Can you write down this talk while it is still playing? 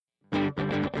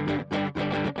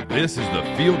This is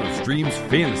the Field of Streams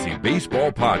Fantasy Baseball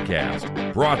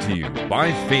Podcast, brought to you by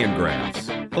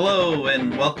Fangraphs. Hello,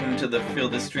 and welcome to the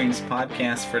Field of Streams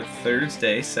Podcast for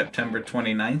Thursday, September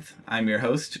 29th. I'm your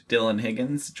host, Dylan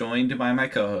Higgins, joined by my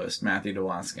co-host, Matthew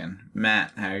DeWaskin.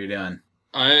 Matt, how are you doing?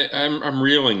 I'm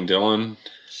reeling, Dylan.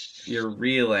 You're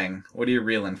reeling. What are you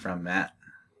reeling from, Matt?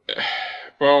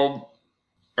 Well,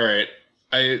 all right.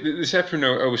 This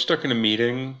afternoon I was stuck in a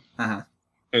meeting.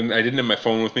 And I didn't have my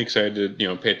phone with me because I had to,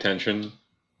 pay attention.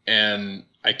 And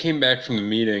I came back from the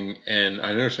meeting, and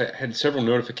I noticed I had several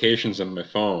notifications on my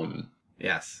phone.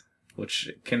 Yes, which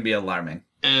can be alarming.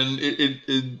 And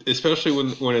it especially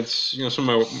when it's some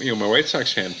of my White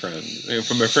Sox fan friends,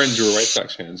 from my friends who are White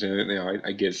Sox fans, and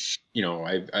I get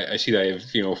I see that I have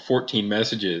 14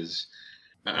 messages.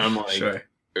 I'm like, sure.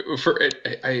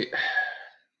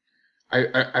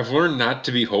 I've learned not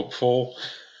to be hopeful.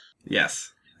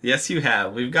 Yes, you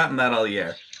have. We've gotten that all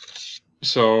year.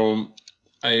 So,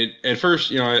 at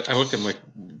first, I looked at them like,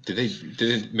 did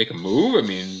they make a move? I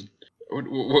mean,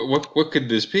 what could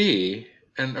this be?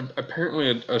 And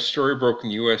apparently, a story broke in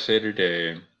the USA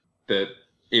Today that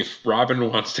if Robin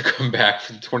wants to come back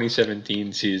for the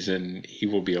 2017 season, he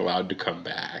will be allowed to come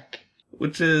back.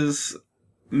 Which is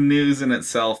news in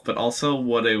itself, but also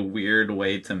what a weird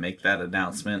way to make that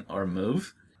announcement or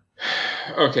move.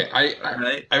 Okay,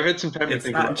 I've had some time to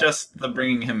think about it. It's not just the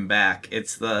bringing him back.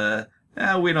 It's the,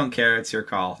 we don't care, it's your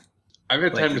call. I've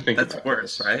had time to think about it. That's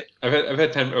worse, right? I've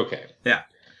had time, okay. Yeah.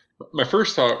 My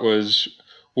first thought was,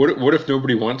 what if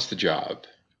nobody wants the job?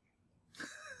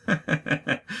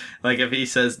 Like if he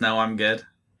says, no, I'm good?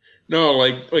 No,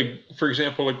 like for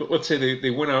example, let's say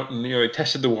they went out and, they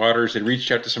tested the waters, they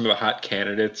reached out to some of the hot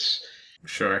candidates.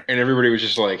 Sure. And everybody was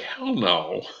just like, hell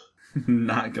no.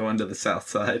 Not going to the South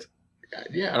Side.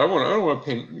 Yeah, I don't want to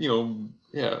pay.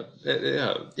 Yeah.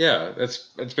 That's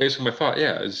basically my thought.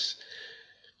 Yeah,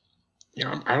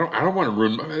 I don't want to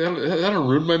ruin. That'll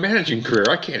ruin my managing career.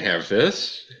 I can't have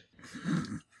this.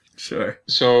 Sure.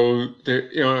 So there,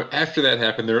 after that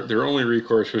happened, their only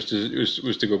recourse was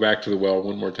to go back to the well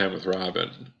one more time with Robin.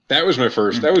 That was my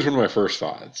first. Mm-hmm. That was one of my first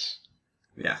thoughts.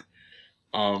 Yeah.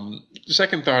 The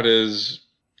second thought is,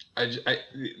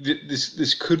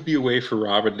 this could be a way for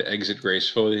Robin to exit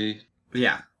gracefully.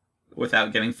 Yeah,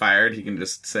 without getting fired, he can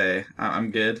just say,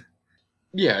 "I'm good."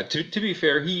 Yeah. To be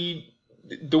fair, he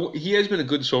has been a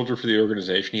good soldier for the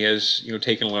organization. He has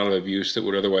taken a lot of abuse that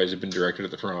would otherwise have been directed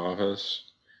at the front office.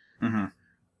 Mm-hmm.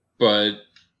 But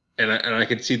and I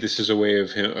could see this as a way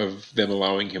of them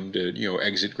allowing him to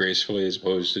exit gracefully as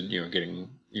opposed to getting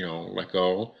let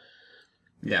go.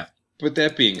 Yeah. But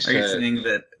that being said... Are you saying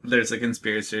that there's a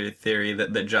conspiracy theory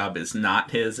that the job is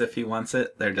not his if he wants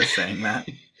it? They're just saying that?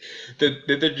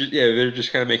 They're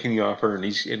just kind of making the offer, and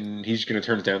he's going to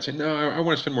turn it down and say, no, I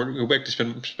want to go back to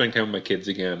spending time with my kids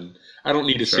again. I don't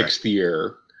need a sixth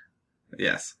year.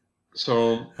 Yes.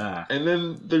 So, and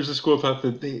then there's the school of thought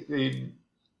that they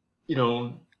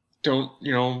don't,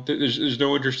 there's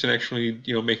no interest in actually,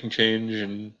 making change,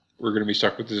 and we're going to be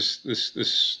stuck with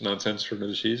this nonsense for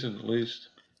another season at least.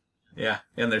 Yeah,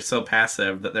 and they're so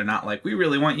passive that they're not like, we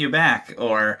really want you back,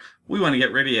 or we want to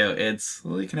get rid of you. It's,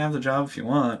 well, you can have the job if you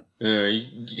want. Do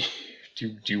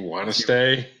you want to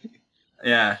stay?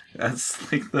 Yeah, that's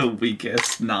like the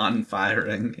weakest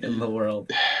non-firing in the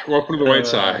world. Welcome to the White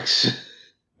Sox.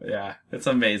 Yeah, it's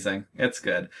amazing. It's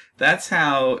good. That's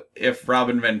how, if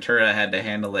Robin Ventura had to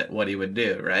handle it, what he would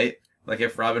do, right? Like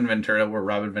if Robin Ventura were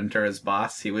Robin Ventura's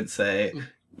boss, he would say...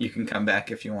 You can come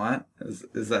back if you want.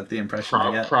 Is that the impression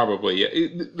you get? Probably,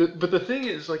 yeah. But the thing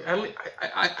is, like, I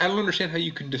don't understand how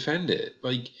you can defend it.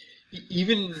 Like,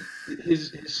 even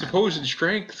his supposed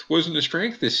strength wasn't a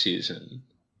strength this season.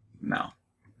 No,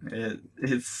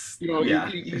 it's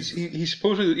he's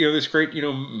supposedly this great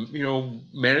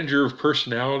manager of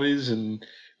personalities and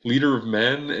leader of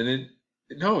men, and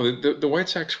the White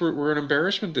Sox were an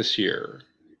embarrassment this year.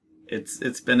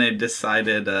 It's been a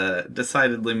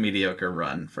decidedly mediocre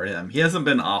run for him. He hasn't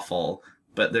been awful,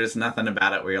 but there's nothing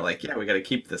about it where you're like, yeah, we got to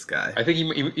keep this guy. I think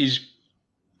he's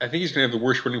going to have the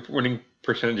worst winning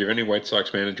percentage of any White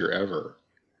Sox manager ever.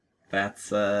 That's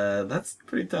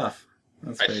pretty tough.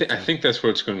 I think that's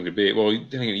what it's going to be. Well,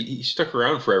 he stuck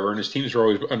around forever, and his teams are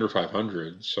always under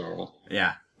 500. So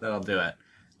yeah, that'll do it.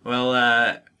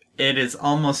 Well, it is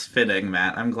almost fitting,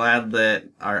 Matt. I'm glad that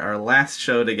our last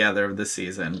show together of the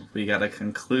season, we got a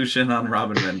conclusion on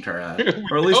Robin Ventura,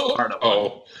 or at least part of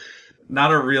one.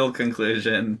 Not a real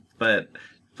conclusion, but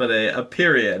a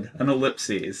period, an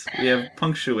ellipses. We have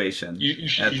punctuation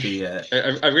at the.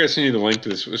 I've got to send you the link to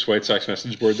this White Sox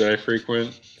message board that I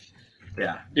frequent.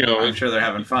 Yeah, I'm sure they're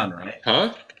having fun, right?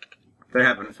 Huh? They're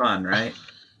having fun, right?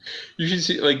 You should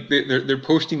see, like, they're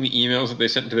posting the emails that they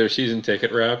sent to their season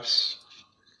ticket reps.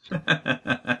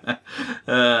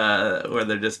 Where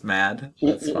they're just mad.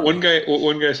 That's One guy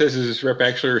says his rep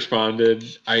actually responded.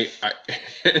 The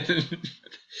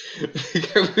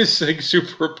guy was like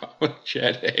super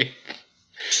apologetic.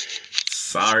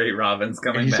 Sorry, Robin's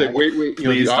coming he's back. Like, wait,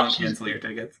 please don't cancel your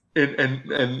tickets.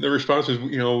 And the response was,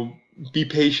 be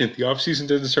patient. The off season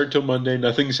doesn't start till Monday.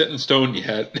 Nothing's set in stone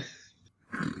yet.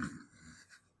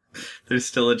 There's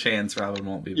still a chance Robin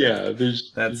won't be back. Yeah,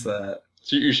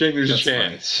 So you're saying there's a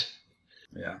chance?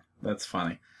 Funny. Yeah, that's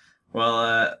funny.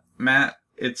 Well, Matt,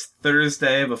 it's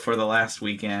Thursday before the last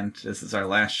weekend. This is our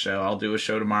last show. I'll do a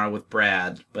show tomorrow with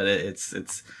Brad, but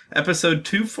it's episode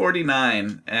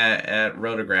 249 at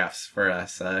Rotographs for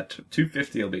us.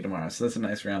 250 will be tomorrow, so that's a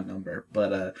nice round number.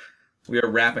 But we are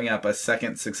wrapping up a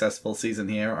second successful season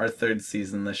here, our third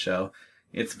season of the show.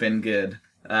 It's been good.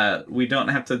 We don't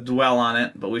have to dwell on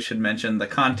it, but we should mention the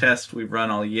contest we've run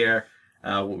all year.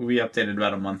 We updated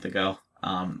about a month ago.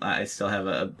 I still have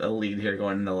a lead here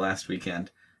going into the last weekend.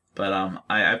 But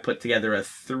I put together a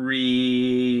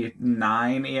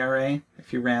 3.9 ERA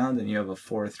if you round, and you have a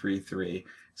 4.33.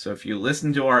 So if you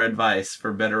listen to our advice,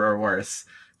 for better or worse,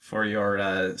 for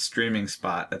your streaming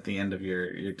spot at the end of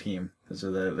your team, those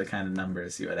are the kind of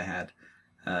numbers you would have had.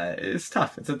 It's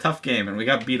tough. It's a tough game, and we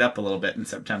got beat up a little bit in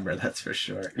September, that's for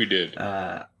sure. We did.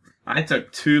 I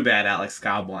took two bad Alex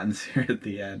Cobb ones here at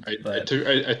the end. I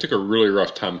took a really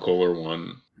rough Tom Kohler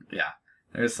one. Yeah,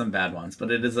 there's some bad ones,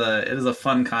 but it is a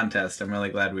fun contest. I'm really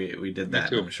glad we did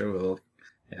that. I'm sure we'll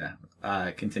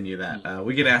continue that.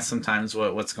 We get asked sometimes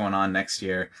what's going on next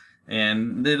year,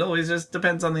 and it always just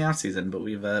depends on the off season. But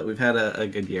we've had a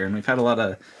good year, and we've had a lot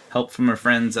of help from our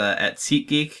friends at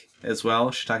SeatGeek as well.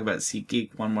 We should talk about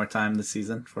SeatGeek one more time this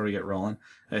season before we get rolling.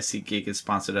 SeatGeek has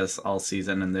sponsored us all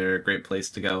season, and they're a great place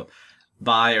to go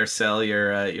buy or sell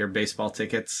your baseball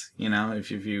tickets.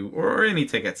 If you or any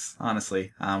tickets,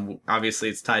 honestly. Obviously,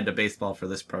 it's tied to baseball for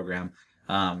this program.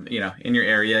 In your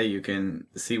area, you can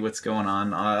see what's going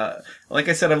on. Like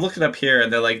I said, I've looked it up here,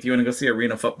 and they're like, "Do you want to go see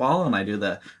arena football?" And I do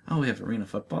we have arena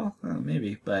football?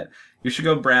 Maybe, but you should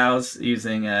go browse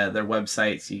using their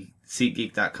website,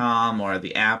 SeatGeek.com, or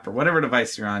the app, or whatever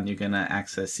device you're on. You can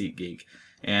access SeatGeek.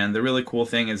 And the really cool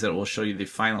thing is that it will show you the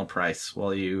final price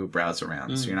while you browse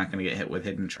around, so you're not going to get hit with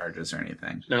hidden charges or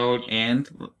anything. Yes.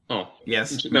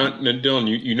 Now,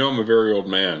 Dylan, you know I'm a very old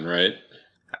man, right?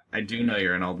 I do know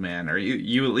you're an old man, or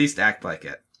you at least act like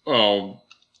it. Oh,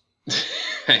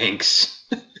 thanks.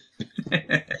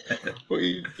 Well,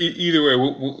 either way,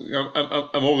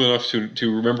 I'm old enough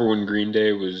to remember when Green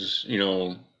Day was,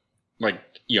 like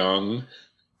young.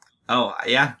 Oh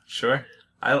yeah, sure.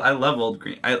 I love old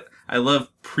Green. I love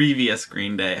previous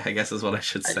Green Day, I guess is what I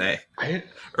should say.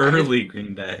 Early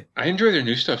Green Day. I enjoy their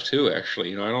new stuff too,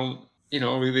 actually. I don't, it's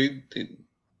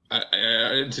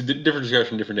a different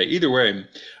discussion, different day. Either way,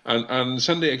 on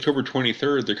Sunday, October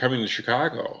 23rd, they're coming to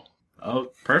Chicago.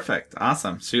 Oh, perfect.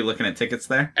 Awesome. So you're looking at tickets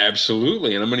there?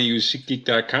 Absolutely. And I'm going to use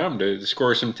SeatGeek.com to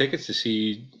score some tickets to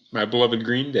see my beloved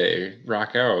Green Day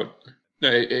rock out.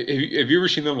 Now, have you ever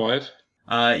seen them live?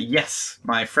 Yes.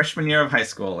 My freshman year of high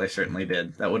school, I certainly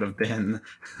did. That would have been,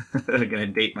 I'm going to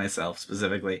date myself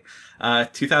specifically,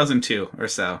 2002 or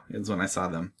so is when I saw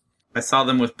them. I saw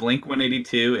them with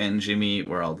Blink-182 and Jimmy Eat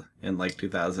World in like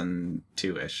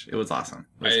 2002-ish. It was awesome.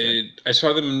 I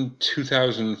saw them in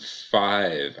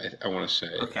 2005, I want to say.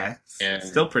 Okay. And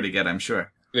still pretty good, I'm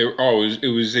sure. They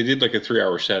did like a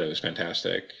 3-hour set. It was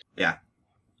fantastic. Yeah.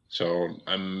 So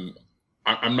I'm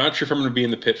not sure if I'm going to be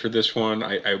in the pit for this one.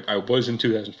 I was in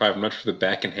 2005. I'm not sure if the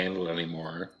back can handle it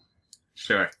anymore.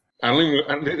 Sure.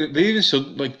 They even still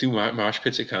like do mosh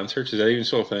pits at concerts. Is that even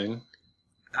still a thing?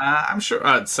 I'm sure.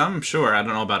 Some sure. I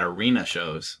don't know about arena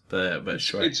shows, but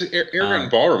sure. It's Aragon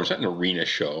Ballroom. It's not an arena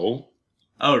show.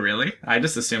 Oh, really? I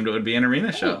just assumed it would be an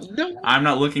arena show. No. I'm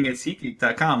not looking at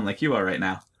SeatGeek.com like you are right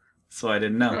now, so I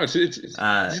didn't know. No, it's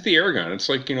the Aragon. It's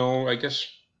like, I guess,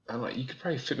 I don't know, you could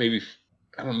probably fit maybe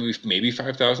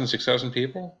 5,000, 6,000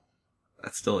 people.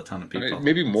 That's still a ton of people.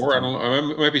 Maybe more. I don't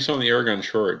know. It might be some of the Aragon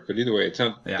short, but either way, it's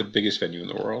not the biggest venue in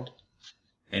the world.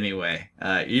 Anyway,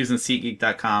 you're using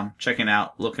SeatGeek.com, checking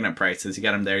out, looking at prices. You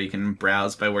got them there. You can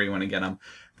browse by where you want to get them.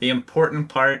 The important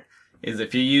part is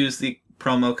if you use the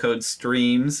promo code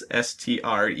STREAMS,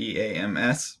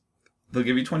 STREAMS, they'll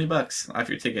give you $20 off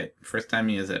your ticket first time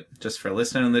you use it. Just for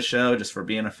listening to the show, just for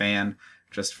being a fan,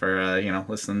 just for,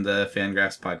 listening to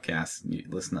Fangraphs podcast. You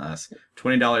listen to us.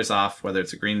 $20 off, whether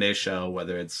it's a Green Day show,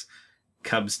 whether it's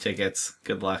Cubs tickets,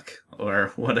 good luck,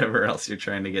 or whatever else you're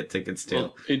trying to get tickets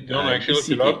to. Well, actually look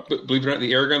it up. Believe it or not,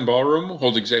 the Aragon Ballroom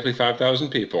holds exactly 5,000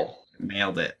 people.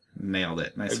 Nailed it.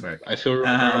 Nice work. I feel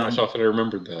proud of myself that I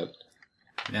remembered that.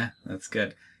 Yeah, that's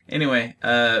good. Anyway,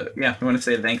 we want to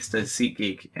say thanks to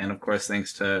SeatGeek, and of course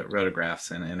thanks to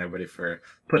Rotographs and everybody for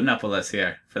putting up with us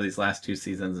here for these last 2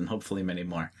 seasons and hopefully many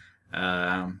more.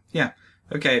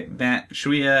 Okay, Matt, should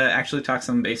we actually talk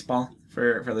some baseball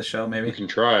for the show, maybe? We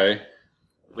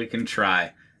can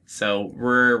try. So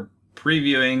we're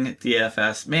previewing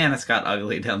DFS. Man, it's got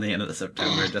ugly down the end of the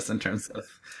September, just in terms of...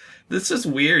 This is just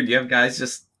weird. You have guys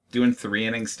just doing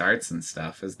 3-inning starts and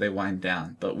stuff as they wind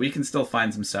down. But we can still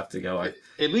find some stuff to go.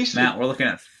 At least... Matt, we're looking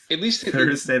at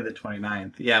Thursday the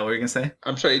 29th. Yeah, what were you going to say?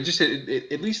 I'm sorry.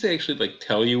 At least they actually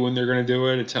tell you when they're going to do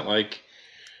it. It's not like...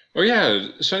 Oh yeah,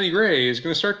 Sonny Gray is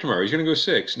going to start tomorrow. He's going to go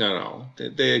 6. No.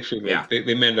 They actually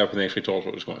they manned up and they actually told us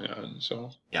what was going on.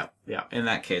 So yeah. In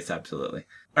that case, absolutely.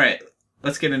 All right,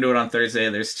 let's get into it on Thursday.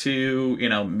 There's 2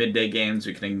 midday games.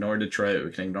 We can ignore Detroit.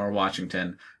 We can ignore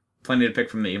Washington. Plenty to pick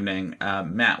from the evening.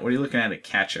 Matt, what are you looking at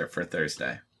catcher for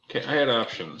Thursday? Okay, I had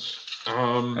options.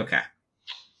 Okay.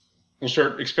 We'll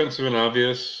start expensive and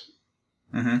obvious.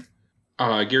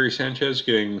 Mm-hmm. Gary Sanchez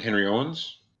getting Henry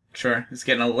Owens. Sure, he's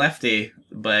getting a lefty,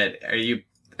 but are you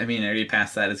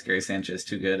past that? Is Gary Sanchez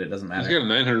too good? It doesn't matter. He's got a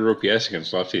 900 OPS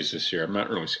against lefties this year. I'm not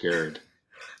really scared.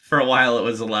 For a while it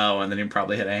was low, and then he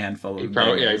probably hit a handful of... He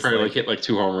probably hit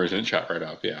 2 homers and it shot right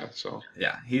up, so...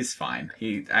 Yeah, he's fine.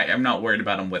 I'm not worried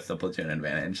about him with the platoon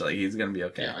advantage. He's going to be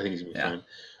okay. Yeah, I think he's going to be fine.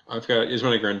 I've got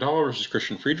Yasmani Grandal versus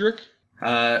Christian Friedrich.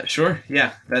 Sure,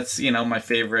 yeah. That's, my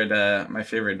favorite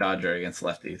Dodger against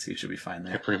lefties. He should be fine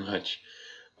there. Yeah, pretty much.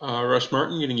 Russ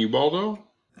Martin getting Ubaldo.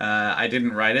 I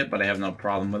didn't write it, but I have no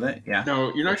problem with it. Yeah.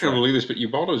 No, you're not going to believe this, but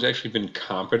Ubaldo's actually been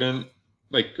competent.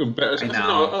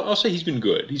 I'll say he's been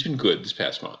good. He's been good this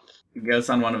past month. He goes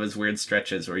on one of his weird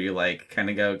stretches where you kind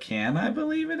of go, "Can I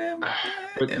believe in him?"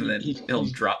 And then he'll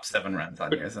drop 7 runs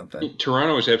on you or something.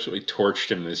 Toronto has absolutely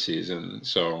torched him this season.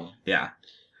 So yeah.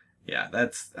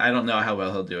 That's I don't know how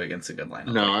well he'll do against a good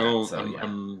lineup. No, I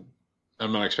don't.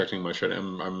 I'm not expecting much of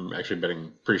him. I'm actually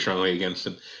betting pretty strongly against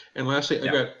him. And lastly,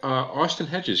 I got Austin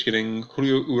Hedges getting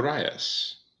Julio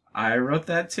Urias. I wrote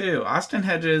that too. Austin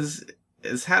Hedges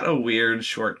has had a weird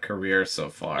short career so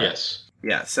far. Yes.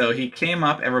 Yeah, so he came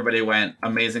up, everybody went,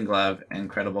 amazing glove,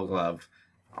 incredible glove,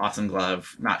 awesome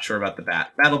glove, not sure about the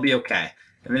bat. That'll be okay.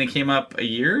 And then he came up a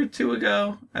year or 2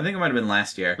 ago, I think it might have been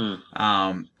last year,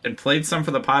 and played some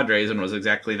for the Padres and was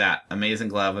exactly that. Amazing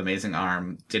glove, amazing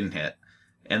arm, didn't hit.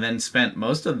 And then spent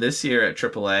most of this year at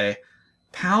AAA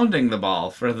pounding the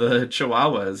ball for the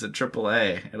Chihuahuas at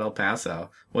AAA at El Paso.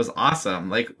 Was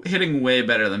awesome, hitting way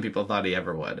better than people thought he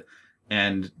ever would.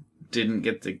 And didn't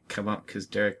get to come up because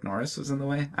Derek Norris was in the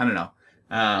way. I don't know.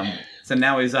 So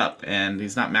now he's up, and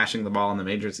he's not mashing the ball in the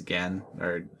majors again,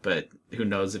 but who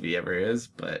knows if he ever is,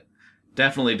 but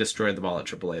definitely destroyed the ball at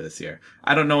AAA this year.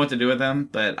 I don't know what to do with him,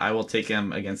 but I will take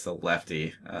him against the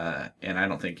lefty, and I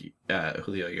don't think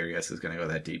Julio Urias is going to go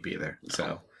that deep either.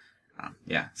 So,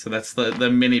 so that's the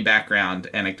mini background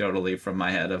anecdotally from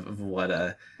my head of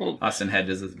what Austin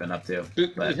Hedges has been up to.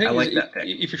 But I like that pick.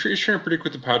 If you're trying to predict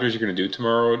what the Padres are going to do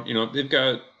tomorrow, they've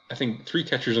got, I think, 3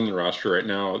 catchers on the roster right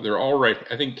now. They're all right.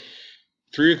 I think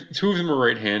 2 of them are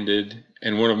right-handed,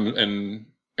 and one of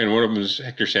them is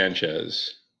Hector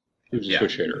Sanchez, who's a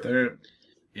switch hitter.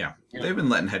 They've been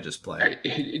letting Hedges play.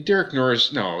 Derek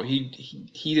Norris, no,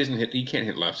 he doesn't hit. He can't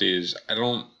hit lefties.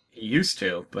 He used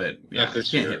to, but he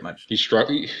can't hit much. He struck.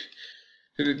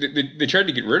 They tried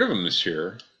to get rid of him this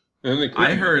year.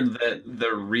 I heard that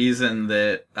the reason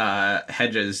that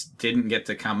Hedges didn't get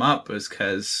to come up was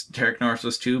because Derek Norris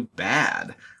was too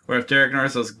bad. Where if Derek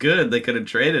Norris was good, they could have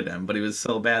traded him, but he was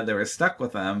so bad they were stuck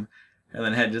with him. And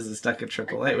then Hedges is stuck at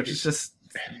AAA, which is just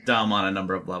dumb on a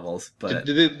number of levels. But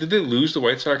did they lose the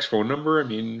White Sox phone number? I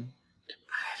mean,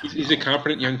 he's a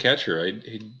competent young catcher.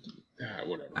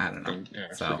 Whatever. I don't know.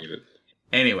 Forget it.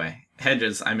 Anyway,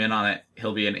 Hedges, I'm in on it.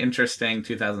 He'll be an interesting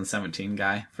 2017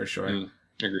 guy for sure.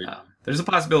 Agreed. There's a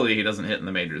possibility he doesn't hit in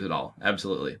the majors at all.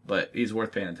 Absolutely. But he's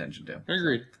worth paying attention to.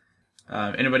 Agreed.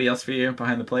 Anybody else for you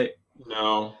behind the plate?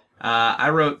 No. I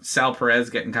wrote Sal Perez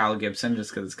getting Kyle Gibson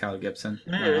just because it's Kyle Gibson.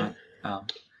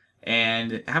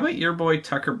 And how about your boy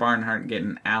Tucker Barnhart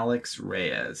getting Alex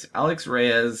Reyes? Alex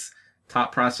Reyes,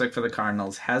 top prospect for the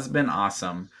Cardinals, has been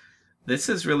awesome. This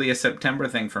is really a September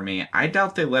thing for me. I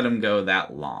doubt they let him go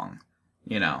that long.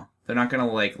 They're not going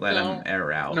to let him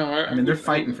air out. No, I mean, they're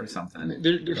fighting for something.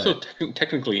 They're still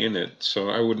technically in it, so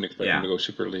I wouldn't expect him to go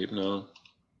super late, no.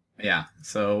 Yeah,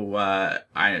 so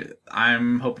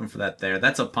I'm hoping for that there.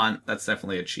 That's a punt. That's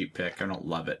definitely a cheap pick. I don't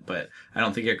love it, but I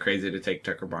don't think you're crazy to take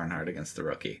Tucker Barnhart against the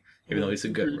rookie, even though he's a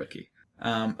good rookie.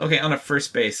 Okay, on a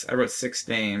first base, I wrote 6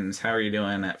 names. How are you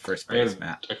doing at first base,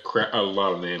 Matt? A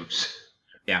lot of names.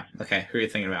 Yeah. Okay. Who are you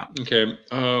thinking about? Okay.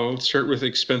 Let's start with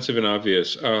expensive and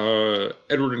obvious.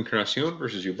 Edward Encarnacion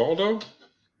versus Ubaldo.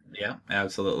 Yeah,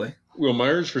 absolutely. Will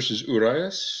Myers versus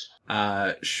Urias.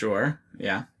 Sure.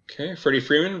 Yeah. Okay. Freddie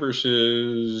Freeman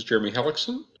versus Jeremy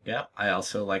Hellickson. Yep. I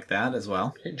also like that as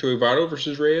well. Okay. Joey Votto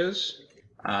versus Reyes.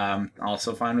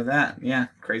 Also fine with that. Yeah.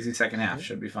 Crazy second half.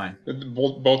 Should be fine.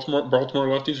 Baltimore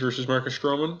lefties versus Marcus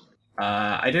Stroman.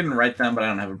 I didn't write them, but I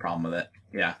don't have a problem with it.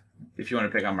 Yeah. If you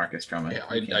want to pick on Marcus Stroman.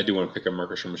 Yeah, I do want to pick on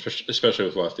Marcus Stroman, especially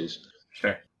with lefties.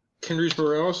 Sure. Kendrys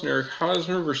Morales and Eric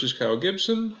Hosmer versus Kyle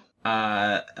Gibson.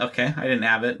 Okay. I didn't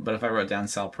have it, but if I wrote down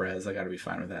Sal Perez, I got to be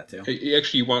fine with that too.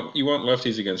 Actually, you want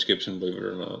lefties against Gibson, believe it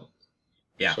or not.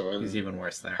 Yeah, so, he's even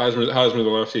worse there. Hosmer the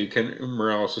lefty,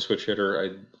 Morales the switch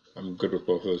hitter. I'm good with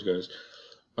both of those guys.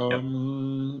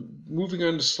 Moving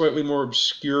on to slightly more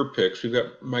obscure picks, we've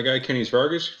got my guy Kenny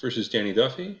Vargas versus Danny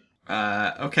Duffy.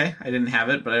 Okay, I didn't have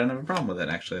it, but I don't have a problem with it,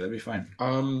 actually. That'd be fine.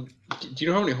 Do you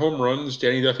know how many home runs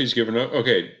Danny Duffy's given up?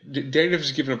 Okay, Danny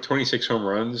Duffy's given up 26 home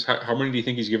runs. How many do you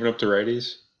think he's given up to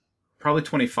righties? Probably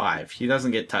 25. He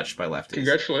doesn't get touched by lefties.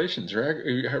 Congratulations,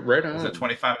 right on. Is it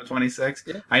 25 or 26?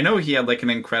 Yeah. I know he had like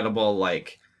an incredible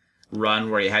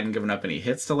run where he hadn't given up any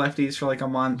hits to lefties for like a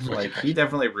month. He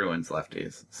definitely ruins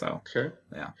lefties. So okay,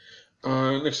 yeah.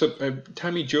 Next up,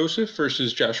 Tommy Joseph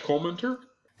versus Josh Colmenter.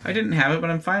 I didn't have it,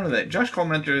 but I'm fine with it. Josh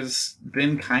Colmenter's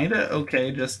been kind of okay,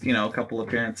 just a couple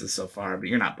appearances so far, but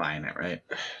you're not buying it, right?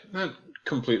 Not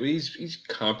completely. He's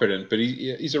competent, but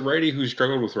he's a righty who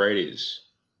struggled with righties.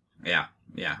 Yeah.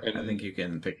 And I think you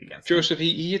can pick against Joseph.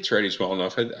 He hits righties well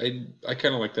enough. I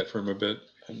kind of like that for him a bit.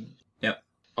 Yep.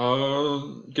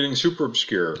 Getting super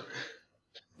obscure.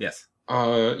 Yes.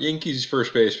 Yankees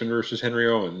first baseman versus Henry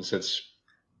Owens. That's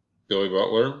Billy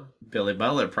Butler. Billy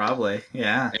Butler, probably.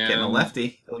 Yeah. And getting a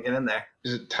lefty. He'll get in there.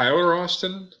 Is it Tyler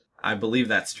Austin? I believe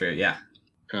that's true, yeah.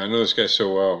 I know this guy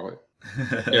so well.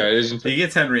 Yeah, it isn't. He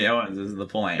gets Henry Owens is the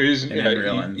point. It isn't, Henry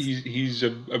Owens. He's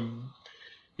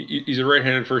a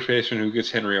right-handed first baseman who gets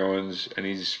Henry Owens, and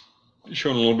he's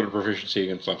shown a little bit of proficiency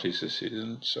against lefties this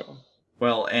season. So.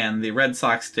 Well, and the Red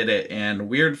Sox did it in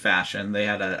weird fashion. They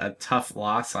had a tough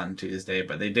loss on Tuesday,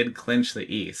 but they did clinch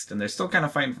the East, and they're still kind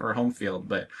of fighting for home field,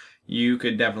 but you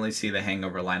could definitely see the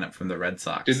hangover lineup from the Red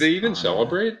Sox. Did they even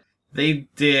celebrate? They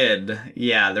did.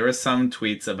 Yeah, there were some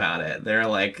tweets about it. They're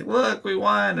like, look, we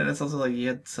won. And it's also like, you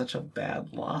had such a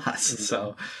bad loss. Mm-hmm.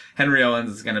 So Henry Owens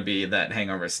is going to be that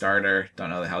hangover starter. Don't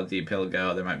know how deep he'll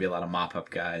go. There might be a lot of mop-up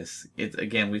guys.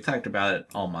 Again, we talked about it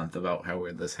all month about how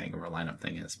weird this hangover lineup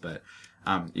thing is. But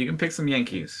you can pick some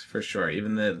Yankees for sure,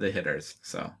 even the hitters.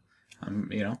 So,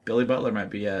 Billy Butler might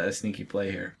be a sneaky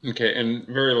play here. Okay, and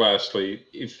very lastly,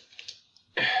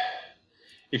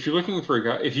 if you're looking for a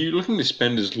guy, if you're looking to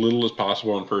spend as little as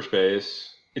possible on first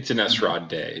base, it's an S-Rod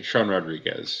day. Sean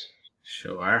Rodriguez.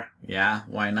 Sure. Yeah,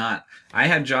 why not? I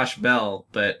had Josh Bell,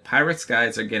 but Pirates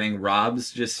guys are getting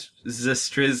Robs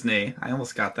Zastryzny. I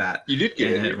almost got that. You did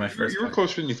get it. My first you were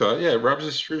closer than you thought. Yeah, Rob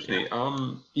Zastryzny.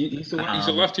 He's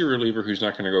a lefty reliever who's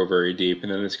not going to go very deep,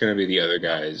 and then it's going to be the other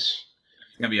guys.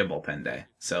 It's going to be a bullpen day.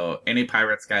 So any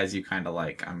Pirates guys you kind of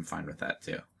like, I'm fine with that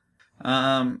too.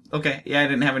 Okay. Yeah, I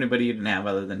didn't have anybody you didn't have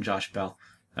other than Josh Bell.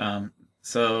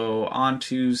 So on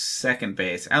to second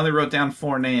base. I only wrote down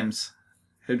 4 names.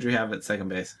 Who'd you have at second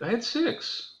base? I had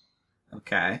 6.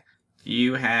 Okay. Do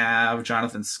you have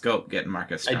Jonathan Scope getting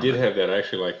Marcus Stroman? I did have that. I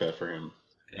actually like that for him.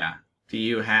 Yeah. Do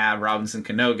you have Robinson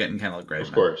Cano getting Kendall Graveman?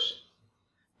 Of course.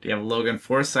 Do you have Logan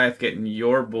Forsythe getting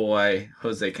your boy,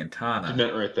 Jose Quintana? Did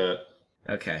not write that.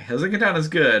 Okay. Jose Quintana's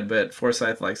good, but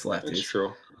Forsythe likes lefties. That's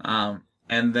true.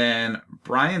 And then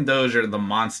Brian Dozier, the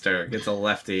monster, gets a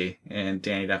lefty and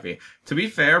Danny Duffy. To be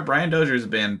fair, Brian Dozier's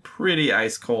been pretty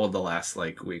ice cold the last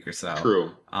week or so.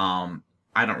 True. I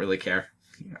don't really care.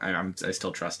 I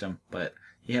still trust him, but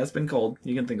he has been cold.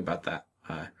 You can think about that.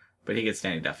 But he gets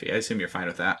Danny Duffy. I assume you're fine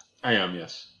with that. I am,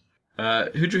 yes.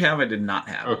 Who'd you have? I did not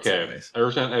have. Okay. I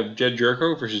wrote down Jed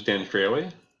Jerko versus Dan Straley.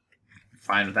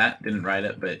 Fine with that. Didn't write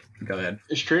it, but go ahead.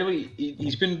 Straley,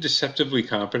 he's been deceptively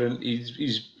competent.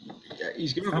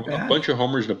 He's given up a bunch of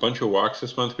homers and a bunch of walks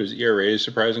this month, but his ERA is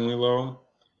surprisingly low.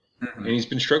 Mm-hmm. And he's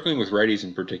been struggling with righties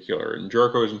in particular. And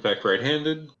Jerko is in fact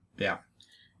right-handed. Yeah.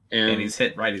 And he's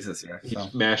hit righties this year. He's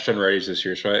smashed on righties this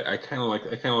year, so I kind of like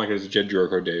it as a Jed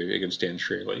Jerko day against Dan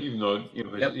Straley. Even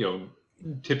though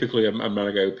typically I'm not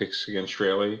a guy who picks against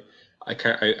Straley.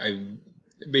 I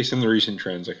based on the recent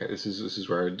trends, this is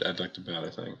where I'd like to bet, I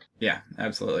think. Yeah,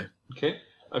 absolutely. Okay,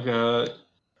 I've got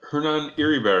Hernan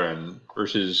Iribarren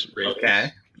versus Reyes.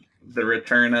 Okay, the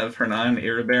return of Hernan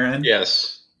Iribarren.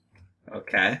 Yes.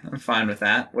 Okay, I'm fine with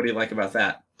that. What do you like about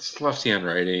that? It's lefty on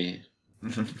righty.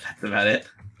 That's about it.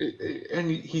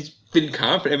 And he's been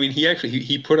confident. I mean,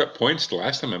 he put up points the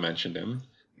last time I mentioned him.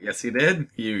 Yes, you did.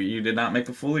 You did not make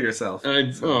a fool of yourself.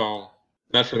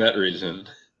 Not for that reason.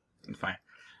 Fine.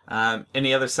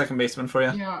 Any other second baseman for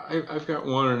you? Yeah, I've got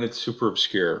one, and it's super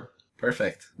obscure.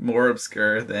 Perfect. More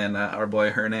obscure than our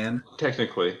boy Hernan.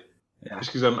 Technically, Yeah.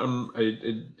 just because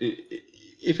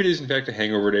if it is in fact a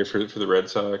hangover day for the Red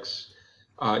Sox,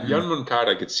 Yoan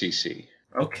Moncada gets CC.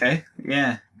 Okay.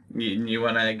 Yeah. You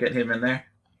want to get him in there?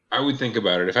 I would think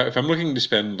about it. If I'm looking to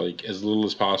spend like as little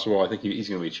as possible, I think he's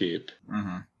going to be cheap.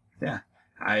 Mm-hmm. Yeah.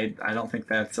 I don't think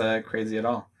that's crazy at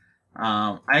all.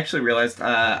 I actually realized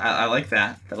I like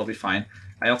that. That'll be fine.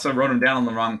 I also wrote him down in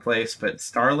the wrong place, but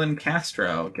Starlin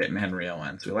Castro getting Henry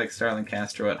Owens. We like Starlin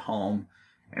Castro at home,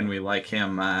 and we like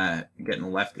him getting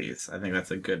lefties. I think that's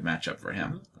a good matchup for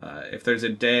him. If there's a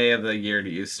day of the year to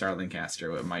use Starlin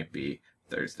Castro, it might be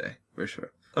Thursday, for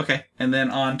sure. Okay, and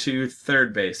then on to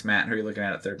third base. Matt, who are you looking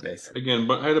at third base? Again,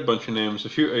 but I had a bunch of names. A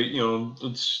few,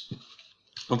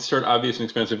 let's start obvious and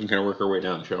expensive and kind of work our way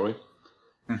down, shall we?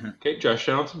 Mm-hmm. Okay, Josh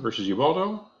Donaldson versus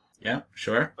Ubaldo. Yeah,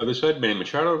 sure. Other side, Manny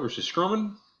Machado versus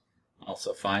Stroman.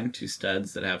 Also fine. Two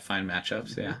studs that have fine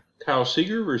matchups, yeah. Kyle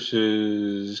Seager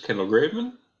versus Kendall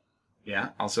Graveman. Yeah,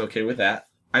 also okay with that.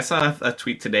 I saw a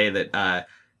tweet today that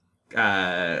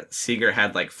Seager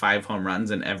had like 5 home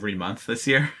runs in every month this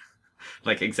year.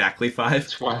 Like exactly 5.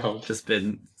 It's wild. Just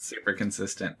been super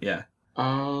consistent, yeah.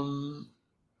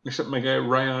 Except my guy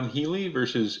Ryan Healy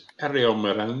versus Ariel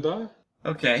Miranda.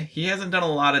 Okay, he hasn't done a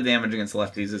lot of damage against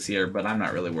lefties this year, but I'm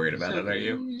not really worried about it, are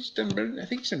you? He's done better. I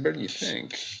think he's done better than you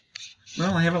think.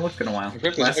 Well, I haven't looked in a while.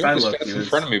 Last I looked, he was in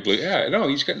front of me. Yeah, no,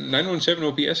 he's got 917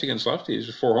 OPS against lefties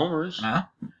with 4 homers.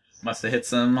 Must have hit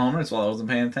some homers while I wasn't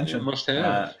paying attention. Yeah, must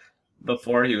have.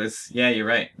 Before he was, yeah, you're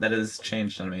right. That has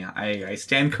changed on me. I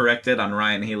stand corrected on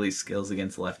Ryan Healy's skills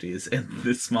against lefties in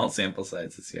this small sample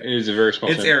size this year. It is a very small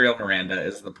sample. It's Ariel Miranda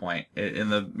is the point.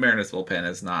 In the Mariners bullpen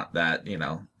is not that,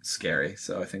 scary.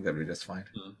 So I think that would be just fine.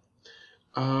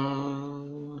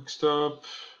 Next up,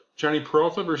 Johnny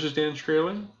Peralta versus Dan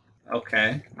Straley.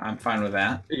 Okay, I'm fine with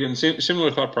that. Again,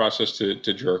 similar thought process to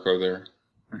Jericho there.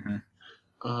 Mm-hmm.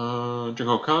 Jung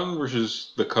Ho Kang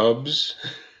versus the Cubs.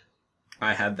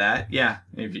 I had that. Yeah,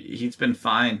 he's been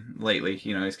fine lately.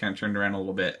 He's kind of turned around a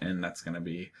little bit, and that's going to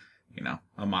be,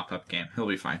 a mop-up game. He'll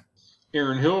be fine.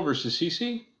 Aaron Hill versus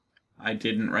CC. I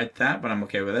didn't write that, but I'm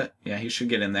okay with it. Yeah, he should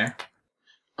get in there.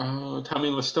 Tommy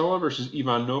La Stella versus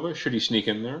Ivan Nova. Should he sneak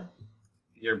in there?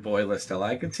 Your boy La Stella.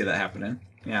 I could see that happening.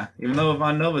 Yeah, even though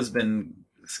Ivan Nova's been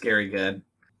scary good,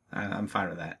 I'm fine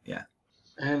with that. Yeah.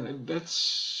 And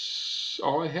that's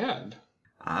all I had.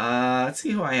 Let's see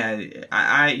who I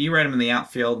had. You read him in the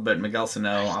outfield, but Miguel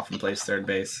Sano often plays third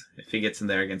base. If he gets in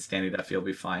there against Danny Duffy, he'll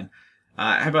be fine.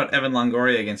 How about Evan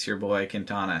Longoria against your boy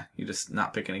Quintana? You just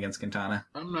not picking against Quintana?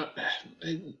 I'm not.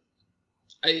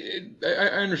 I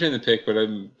understand the pick, but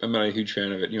I'm not a huge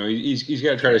fan of it. He's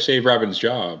got to try to save Robin's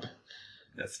job.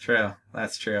 That's true.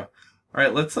 All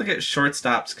right, let's look at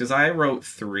shortstops because I wrote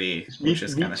 3, which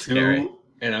is kind of scary.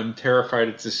 And I'm terrified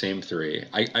it's the same 3.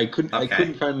 I couldn't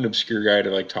find an obscure guy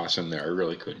to toss in there. I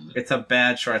really couldn't. It's a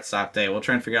bad shortstop day. We'll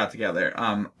try and figure it out together.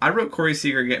 I wrote Corey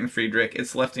Seager getting Friedrich.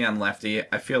 It's lefty on lefty.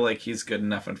 I feel like he's good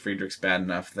enough and Friedrich's bad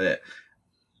enough that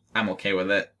I'm okay with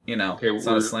it. It's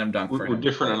not a slam dunk for him. We're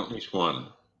different on at least one.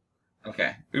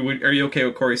 Okay. Are you okay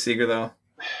with Corey Seager though?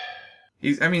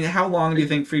 How long do you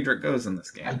think Friedrich goes in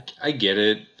this game? I get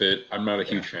it, but I'm not a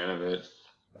huge fan of it.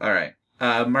 All right.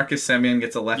 Marcus Semien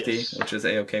gets a lefty, which is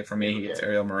A-okay for me. He gets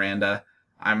Ariel Miranda.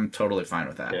 I'm totally fine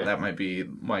with that. Yeah. That might be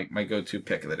my go-to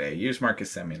pick of the day. Use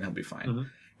Marcus Semien. He'll be fine. Mm-hmm.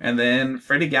 And then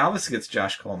Freddie Galvis gets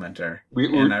Josh Colemanter. We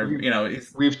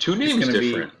have 2 names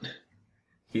different.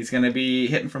 He's going to be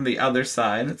hitting from the other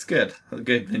side. That's good.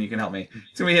 Good, then you can help me.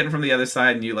 He's going to be hitting from the other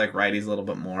side, and you like righties a little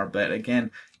bit more. But again,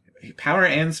 power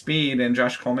and speed, and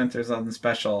Josh Colemanter's something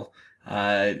special.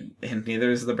 And neither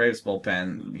is the Braves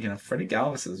bullpen. Freddie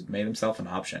Galvis has made himself an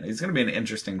option. He's going to be an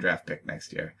interesting draft pick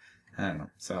next year. I don't know.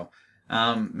 So,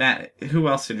 Matt, who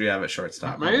else did you have at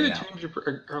shortstop? My other teams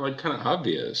are kind of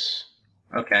obvious.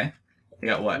 Okay. You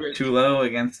got what? Tulo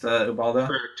against Ubaldo?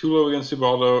 Correct. Tulo against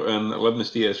Ubaldo and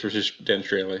Leibniz Diaz versus Dan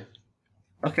Straley.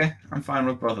 Okay. I'm fine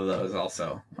with both of those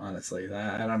also, honestly.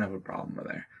 I don't have a problem with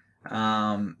there.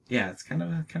 Yeah, it's kind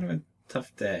of a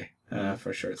tough day.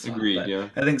 For shortstop. Agreed, yeah.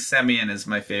 I think Semien is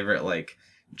my favorite,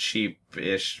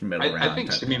 cheap-ish middle round. I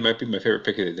think Semien might be my favorite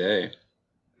pick of the day.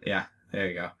 Yeah, there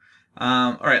you go.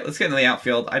 All right, let's get into the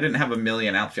outfield. I didn't have a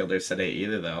million outfielders today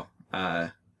either, though.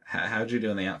 How'd you do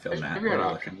in the outfield, Matt? I got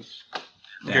options.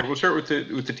 Okay, Yeah. we'll start with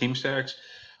the team stacks.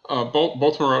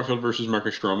 Baltimore outfield versus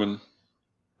Marcus Stroman.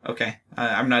 Okay.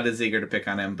 I'm not as eager to pick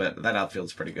on him, but that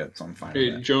outfield's pretty good, so I'm fine with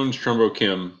it. Jones, Trumbo,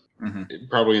 Kim. Mm-hmm.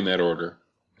 Probably in that order.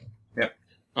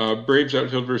 Yep. Braves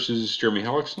outfield versus Jeremy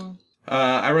Hellickson.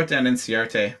 I wrote down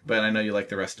Inciarte, but I know you like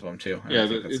the rest of them too. Yeah, I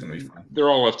think that's going to be fun. They're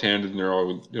all left-handed, and they're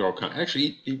all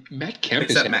actually Matt Kemp.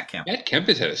 Matt Kemp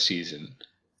has had a season.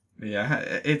 Yeah,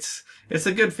 it's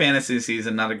a good fantasy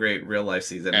season, not a great real life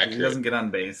season. Accurate. He doesn't get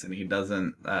on base, and he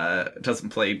doesn't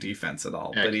play defense at all.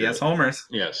 Accurate. But he has homers.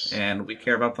 Yes, and we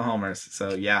care about the homers.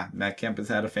 So yeah, Matt Kemp has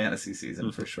had a fantasy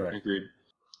season for sure. Agreed.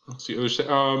 Let's see.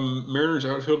 Mariners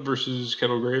outfield versus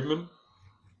Kettle Graveman.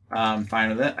 I'm fine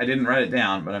with it. I didn't write it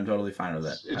down, but I'm totally fine with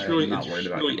it. It's really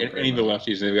any of the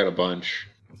lefties. They've got a bunch.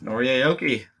 Nori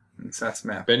Aoki and Seth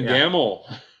Smith. Ben Gamel.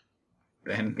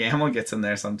 Ben Gamel gets in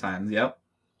there sometimes. Yep.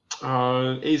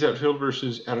 A's outfield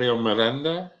versus Ariel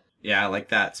Miranda. Yeah, I like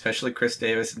that. Especially Chris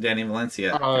Davis and Danny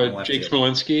Valencia. Jake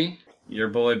Smolinski. Your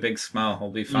boy Big Smo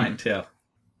will be fine too.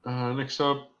 Next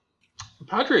up,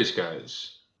 Padres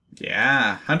guys.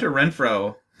 Yeah, Hunter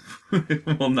Renfroe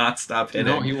will not stop hitting.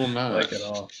 No, he will not. Like at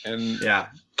all. And yeah.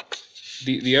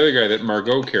 The other guy, that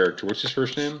Margot character, what's his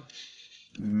first name?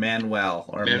 Manuel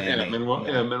or Manny. Manuel.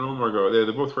 Yeah, Manuel Margot.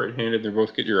 They're both right-handed. They're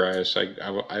both get your eyes.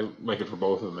 I like it for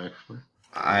both of them, actually.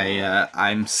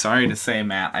 I'm sorry to say,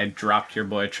 Matt, I dropped your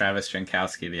boy Travis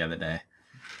Jankowski the other day.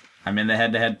 I'm in the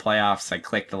head-to-head playoffs. I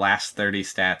clicked the last 30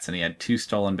 stats, and he had 2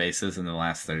 stolen bases in the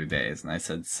last 30 days. And I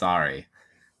said, sorry,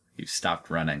 you've stopped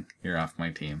running. You're off my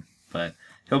team. But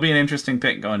he'll be an interesting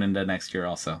pick going into next year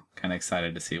also. Kind of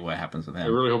excited to see what happens with him. I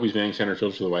really hope he's managing center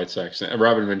field for the White Sox.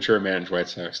 Robin Ventura managed White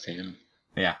Sox team.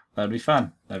 Yeah, that'd be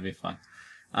fun.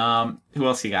 Who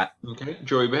else you got? Okay,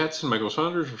 Joey Bats and Michael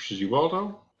Saunders versus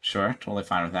Ubaldo. Sure, totally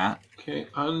fine with that. Okay,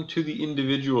 on to the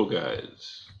individual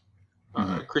guys.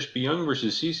 Crispy Young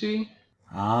versus CC.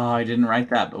 Oh, I didn't write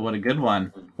that, but what a good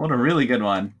one. What a really good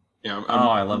one. Yeah,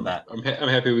 I love that. I'm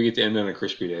happy we get to end on a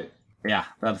crispy day. Yeah,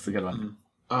 that's a good one.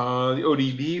 The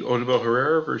ODB, Odubel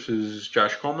Herrera versus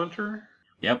Josh Collmenter.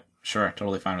 Yep, sure,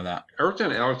 totally fine with that. I wrote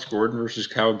down Alex Gordon versus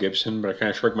Kyle Gibson, but I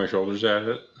kind of shrugged my shoulders at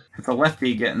it. It's a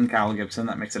lefty getting Kyle Gibson.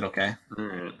 That makes it okay. All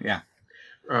right. Yeah.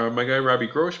 My guy Robbie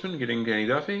Grossman getting Danny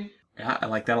Duffy. Yeah, I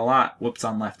like that a lot. Whoops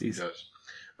on lefties. He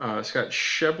does. Scott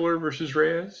Schebler versus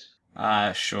Reyes.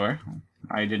 Sure.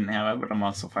 I didn't have it, but I'm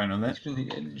also fine with it.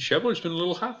 Schebler's been a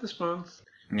little hot this month.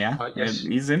 Yeah,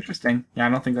 he's interesting. Yeah, I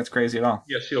don't think that's crazy at all.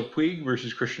 Yasiel Puig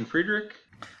versus Christian Friedrich.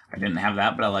 I didn't have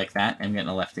that, but I like that. And getting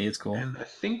a lefty is cool. And I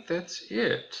think that's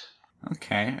it.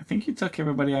 Okay, I think you took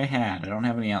everybody I had. I don't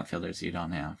have any outfielders you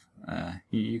don't have.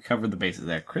 You covered the bases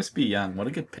there. Crispy Young, what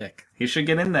a good pick. He should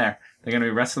get in there. They're going to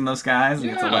be resting those guys,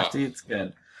 and it's a lefty. It's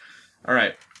good. All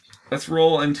right, let's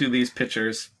roll into these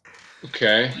pitchers.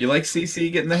 Okay. You like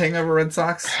CC getting the hangover Red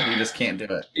Sox? You just can't do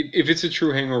it. If it's a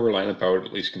true hangover lineup, I would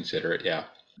at least consider it, yeah.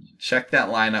 Check that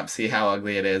lineup, see how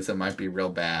ugly it is. It might be real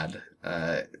bad.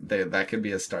 That could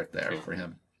be a start there for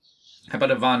him. How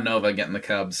about Ivan Nova getting the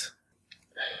Cubs?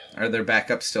 Are their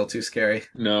backups still too scary?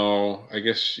 No, I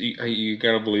guess you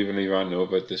got to believe in Ivan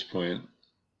Nova at this point.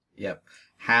 Yep.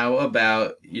 How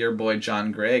about your boy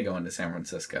John Gray going to San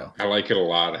Francisco? I like it a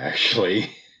lot,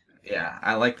 actually. Yeah,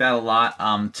 I like that a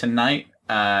lot. Tonight,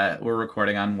 we're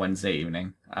recording on Wednesday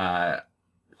evening. Tyler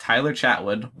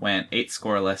Chatwood went 8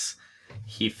 scoreless.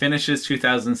 He finishes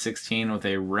 2016 with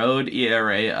a road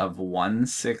ERA of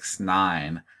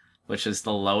 1.69, which is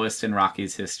the lowest in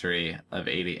Rockies history of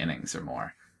 80 innings or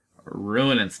more.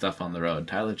 Ruining stuff on the road.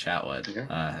 Tyler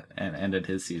Chatwood and ended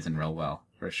his season real well,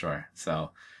 for sure.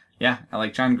 So, yeah, I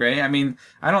like John Gray. I mean,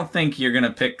 I don't think you're going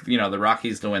to pick, the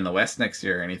Rockies to win the West next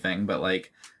year or anything, but,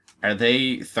 are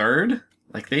they third?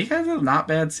 They had a not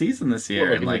bad season this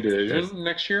year. In the division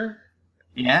next year?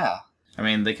 Yeah. I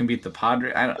mean, they can beat the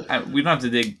Padres. We don't have to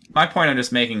dig. My point I'm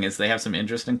just making is they have some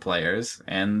interesting players,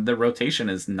 and the rotation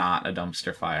is not a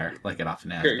dumpster fire like it often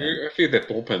has been. I feel that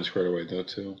bullpen's squared away, though,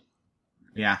 too.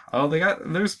 Yeah. Oh,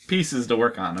 there's pieces to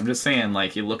work on. I'm just saying,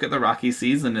 you look at the Rocky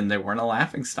season, and they weren't a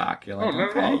laughingstock. You're like,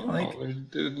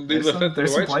 there's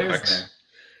some players there.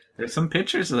 There's some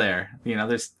pitchers there.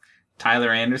 There's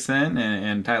Tyler Anderson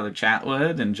and Tyler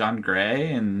Chatwood and John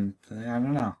Gray, and I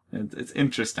don't know. It's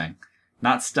interesting.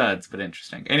 Not studs, but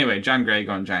interesting. Anyway, John Gray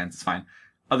going Giants is fine.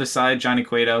 Other side, Johnny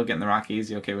Cueto getting the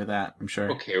Rockies. You okay with that? I'm sure.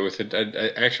 Okay with it.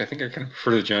 I think I kind of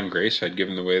prefer the John Gray side,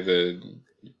 given the way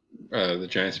the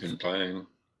Giants have been playing.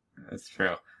 That's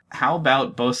true. How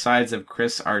about both sides of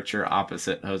Chris Archer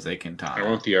opposite Jose Quintana? I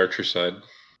want the Archer side.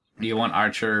 You want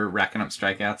Archer racking up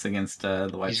strikeouts against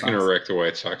the White Sox? He's going to wreck the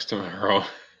White Sox tomorrow.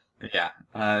 Yeah.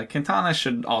 Quintana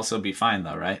should also be fine,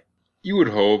 though, right? You would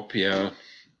hope, yeah.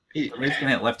 The Rays can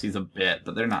hit lefties a bit,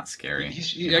 but they're not scary.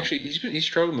 He's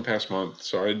struggled in the past month,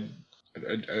 so I'd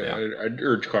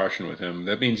urge caution with him.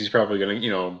 That means he's probably going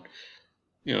to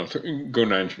go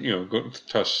 9, go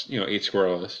toss 8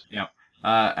 scoreless. Yeah.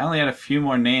 I only had a few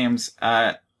more names.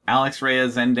 Alex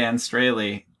Reyes and Dan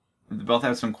Straley. They both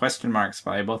have some question marks,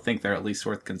 but I both think they're at least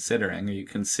worth considering. Are you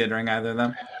considering either of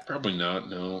them? Probably not.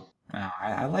 No.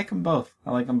 I like them both.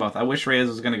 I wish Reyes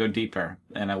was going to go deeper,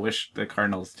 and I wish the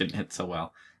Cardinals didn't hit so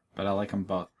well. But I like them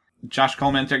both. Josh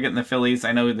Collmenter getting the Phillies.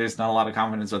 I know there's not a lot of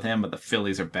confidence with him, but the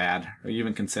Phillies are bad. Are you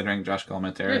even considering Josh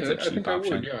Collmenter? Yeah, it's a cheap I think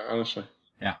option. I would, yeah, honestly.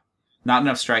 Yeah. Not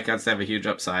enough strikeouts to have a huge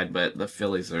upside, but the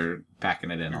Phillies are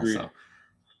packing it in Agreed. also.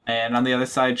 And on the other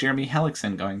side, Jeremy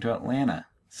Hellickson going to Atlanta.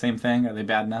 Same thing. Are they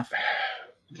bad enough?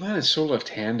 Atlanta's so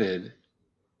left-handed.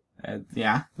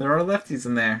 Yeah, there are lefties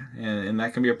in there, and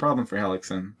that can be a problem for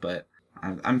Hellickson, but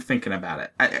I'm thinking about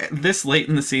it. This late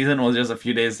in the season, was just a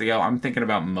few days to go, I'm thinking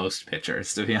about most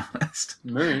pitchers, to be honest.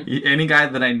 Right. Any guy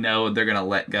that I know they're going to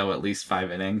let go at least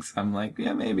 5 innings, I'm like,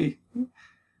 yeah, maybe.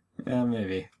 Yeah,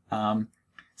 maybe.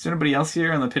 Is there anybody else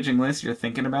here on the pitching list you're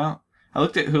thinking about? I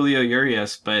looked at Julio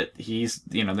Urias, but he's,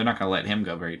 they're not going to let him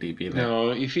go very deep either. No,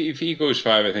 if he goes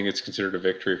 5, I think it's considered a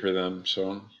victory for them,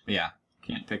 so. Yeah,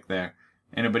 can't pick there.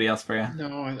 Anybody else for you?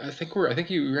 No, I think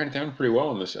you ran it down pretty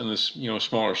well in this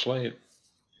smaller slate.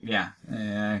 Yeah.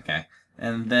 Okay.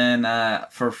 And then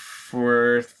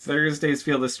for Thursday's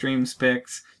Field of Streams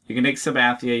picks, you can take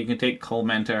Sabathia, you can take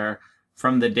Collmenter.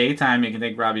 From the daytime, you can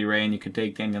take Robbie Ray, and you can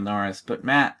take Daniel Norris. But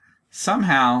Matt,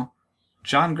 somehow,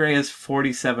 John Gray is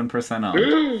 47%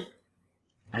 owned.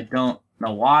 I don't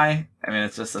know why. I mean,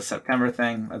 it's just a September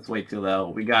thing. That's way too low.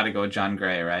 We got to go with John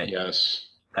Gray, right? Yes.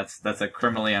 That's a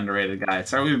criminally underrated guy.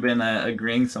 Sorry we've been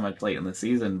agreeing so much late in the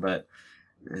season, but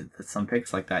some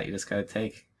picks like that you just gotta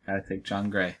take John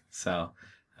Gray. So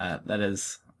that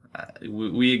is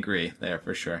we agree there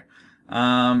for sure.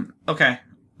 Okay,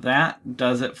 that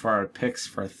does it for our picks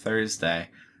for Thursday.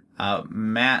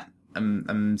 Matt,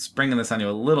 I'm springing this on you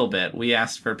a little bit. We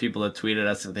asked for people to tweet at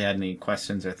us if they had any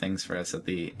questions or things for us at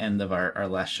the end of our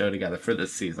last show together for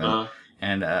this season.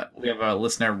 And we have a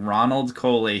listener, Ronald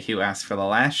Coley, who asked for the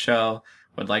last show,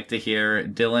 would like to hear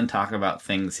Dylan talk about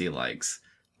things he likes.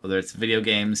 Whether it's video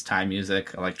games, Thai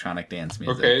music, electronic dance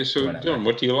music. Okay, so whatever. Dylan,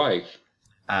 what do you like?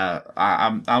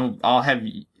 I'll have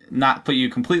not put you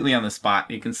completely on the spot.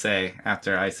 You can say,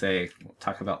 after I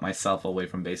talk about myself away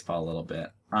from baseball a little bit.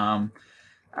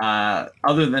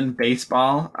 Other than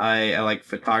baseball, I like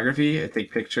photography. I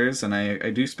take pictures, and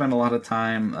I do spend a lot of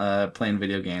time playing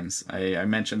video games. I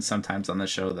mentioned sometimes on the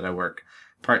show that I work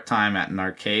part-time at an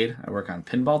arcade. I work on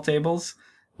pinball tables,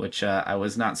 which I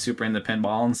was not super into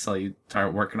pinball until you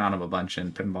start working on them a bunch,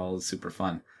 and pinball is super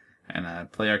fun. And I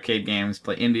play arcade games,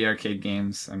 play indie arcade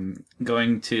games. I'm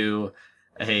going to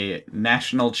a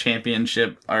national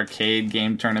championship arcade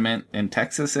game tournament in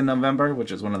Texas in November,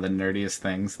 which is one of the nerdiest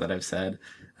things that I've said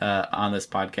on this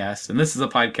podcast. And this is a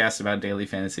podcast about daily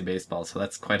fantasy baseball, so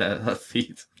that's quite a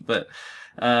feat. But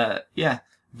yeah,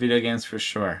 video games for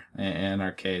sure, and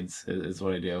arcades is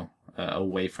what I do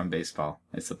away from baseball,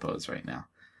 I suppose, right now.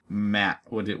 Matt,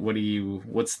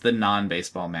 what's the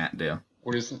non-baseball Matt do?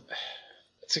 What is it?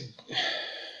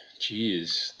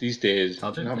 Jeez, these days,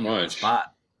 not much.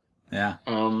 Spot. Yeah.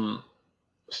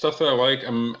 Stuff that I like.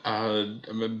 I'm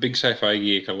a big sci-fi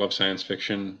geek. I love science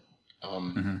fiction.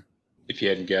 If you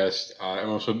hadn't guessed, I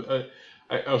also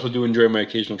do enjoy my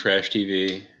occasional trash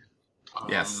TV.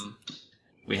 Yes,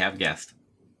 we have guessed.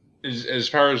 As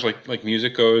far as like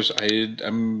music goes, my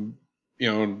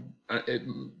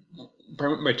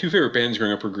 2 favorite bands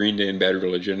growing up were Green Day and Bad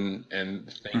Religion, and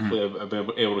thankfully I've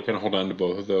been able to kind of hold on to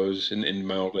both of those in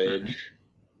my old age.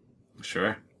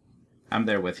 Sure. I'm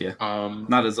there with you.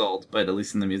 Not as old, but at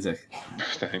least in the music.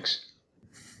 Thanks.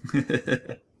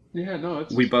 Yeah, no.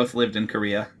 We both lived in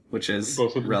Korea, which is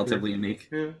relatively unique.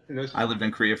 Yeah, it is. I lived in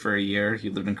Korea for a year.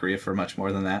 You lived in Korea for much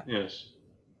more than that. Yes.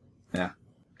 Yeah.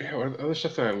 Yeah, what other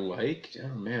stuff that I liked?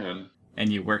 Oh, man.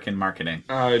 And you work in marketing.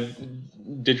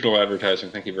 Digital advertising,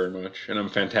 thank you very much. And I'm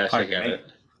fantastic at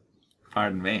it.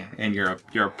 Pardon me. And you're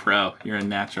a pro. You're a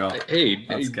natural. Hey,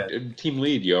 that's good. Team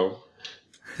lead, yo.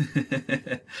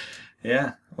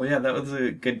 Yeah. Well, yeah, that was a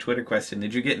good Twitter question.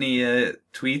 Did you get any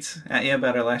tweets at you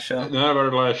about our last show? Not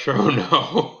about our last show,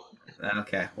 no.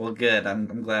 Okay. Well, good.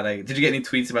 I'm glad Did you get any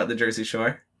tweets about the Jersey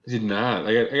Shore? I did not.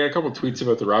 I got a couple tweets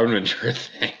about the Robin Ventura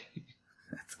thing.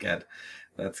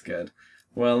 That's good.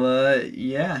 Well,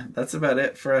 yeah, that's about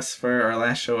it for us for our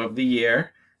last show of the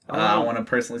year. I want to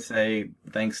personally say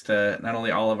thanks to not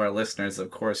only all of our listeners,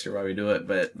 of course, you're why we do it,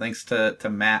 but thanks to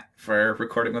Matt for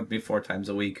recording with me 4 times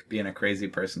a week, being a crazy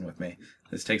person with me.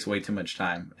 This takes way too much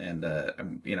time, and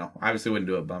obviously wouldn't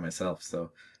do it by myself.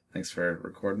 So thanks for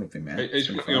recording with me, man.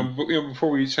 Before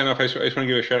we sign off, I just want to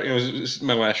give a shout. This is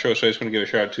my last show, so I just want to give a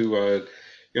shout out to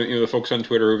the folks on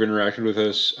Twitter who've interacted with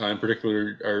us. In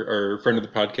particular, our friend of the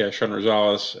podcast, Sean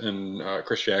Rosales, and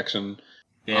Chris Jackson.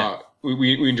 Yeah.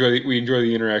 We enjoy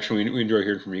the interaction. We enjoy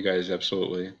hearing from you guys.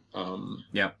 Absolutely.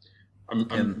 Yeah.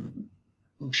 I'm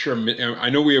sure. I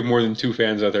know we have more than 2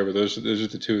 fans out there, but those are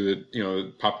the 2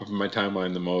 that pop up in my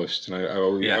timeline the most, and I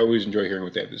always enjoy hearing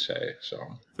what they have to say. So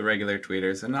the regular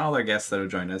tweeters and all our guests that have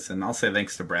joined us, and I'll say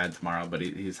thanks to Brad tomorrow, but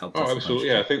he's helped us. Oh, absolutely.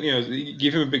 Yeah, I think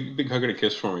give him a big hug and a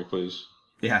kiss for me, please.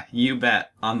 Yeah, you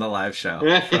bet, on the live show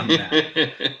from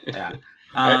that. Yeah.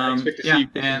 I expect to see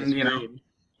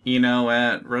you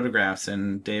at Rotographs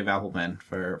and Dave Appleman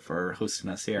for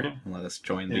hosting us here and let us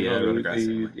join the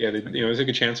Rotographs. They took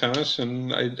a chance on us,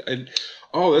 and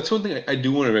that's one thing I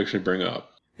do want to actually bring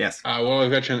up. Yes.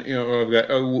 I've got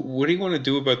what do you want to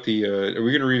do about the? Are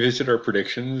we going to revisit our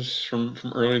predictions from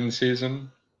early in the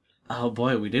season? Oh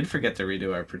boy, we did forget to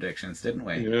redo our predictions, didn't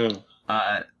we?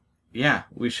 Yeah. Yeah,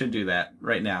 we should do that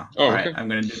right now. Oh, all right, okay. I'm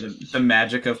going to do the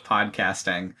magic of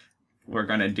podcasting. We're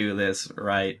going to do this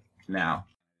right now.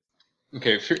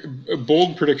 Okay,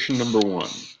 bold prediction number 1.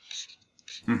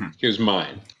 Mm-hmm. Here's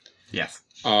mine. Yes.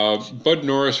 Bud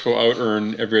Norris will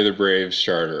out-earn every other Braves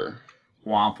starter.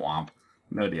 Womp womp.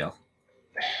 No deal.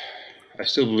 I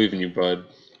still believe in you, Bud.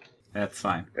 That's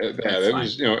fine. That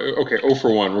was 0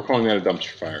 for 1. We're calling that a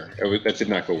dumpster fire. That did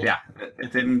not go well. Yeah,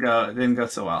 it didn't go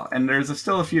so well. And there's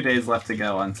still a few days left to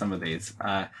go on some of these.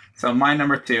 So my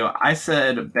number 2, I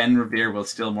said Ben Revere will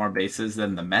steal more bases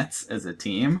than the Mets as a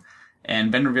team. And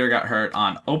Ben Revere got hurt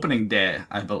on opening day,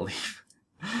 I believe.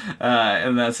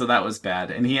 So that was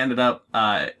bad. And he ended up,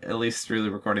 at least through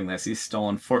the recording this, he's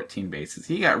stolen 14 bases.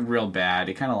 He got real bad.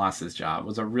 He kind of lost his job. It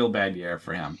was a real bad year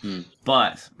for him.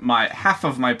 But half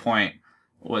of my point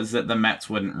was that the Mets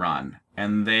wouldn't run.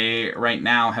 And they, right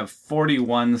now, have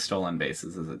 41 stolen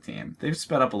bases as a team. They've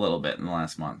sped up a little bit in the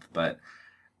last month, but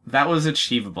that was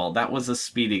achievable. That was a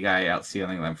speedy guy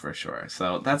outstealing them for sure.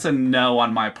 So that's a no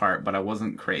on my part, but I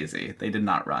wasn't crazy. They did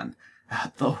not run.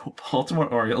 The Baltimore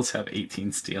Orioles have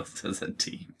 18 steals as a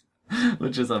team,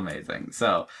 which is amazing.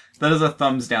 So that is a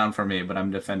thumbs down for me, but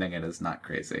I'm defending it as not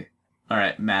crazy. All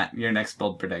right, Matt, your next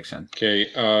bold prediction. Okay,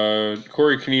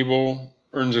 Corey Knebel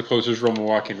earns a closer's role in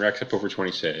Milwaukee and racks up over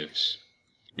 20 saves.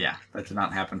 Yeah, that did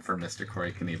not happen for Mr.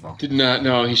 Corey Knebel. Did not,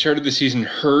 no. He started the season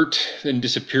hurt, then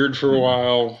disappeared for a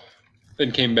while,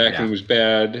 then came back and was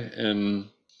bad, and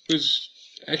was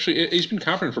actually, he's been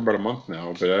confident for about a month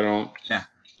now, but I don't... Yeah.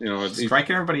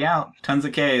 Striking everybody out. Tons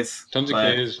of Ks.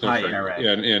 High ERA.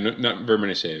 Yeah, not very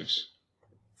many saves.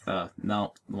 So,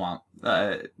 no, won't.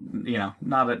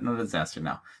 Not a disaster,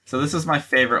 no. So this is my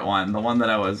favorite one, the one that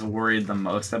I was worried the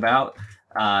most about.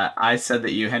 I said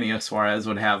that Eugenio Suarez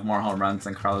would have more home runs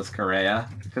than Carlos Correa,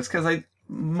 just because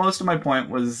most of my point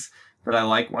was that I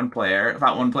like one player. I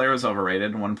thought one player was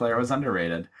overrated and one player was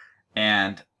underrated.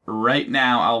 And right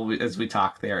now, as we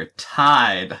talk, they are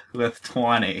tied with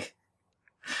 20.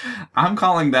 I'm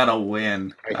calling that a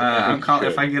win. If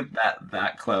I get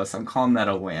that close, I'm calling that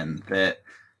a win. That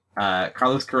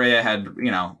Carlos Correa had,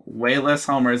 way less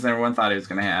homers than everyone thought he was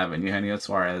going to have, and Eugenio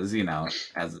Suarez,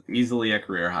 has easily a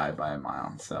career high by a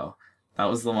mile. So that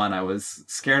was the one I was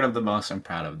scared of the most and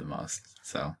proud of the most.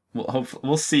 So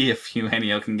we'll see if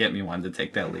Eugenio can get me one to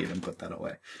take that lead and put that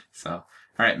away. So, all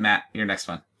right, Matt, your next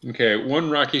one. Okay, one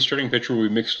Rocky starting pitcher will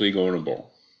be mixed league ownable.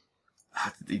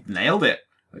 He nailed it.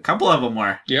 A couple of them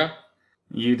were. Yeah.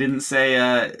 You didn't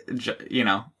say,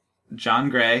 John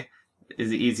Gray is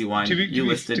the easy one.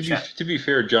 To be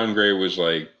fair, John Gray was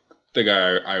like the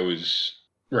guy I was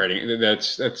writing.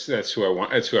 That's who I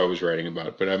want. That's who I was writing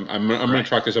about. But I'm going to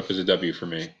chalk this up as a W for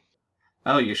me.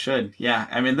 Oh, you should. Yeah.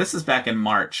 I mean, this is back in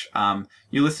March.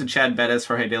 You listed Chad Bettis,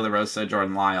 Jorge De La Rosa,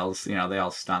 Jordan Lyles. They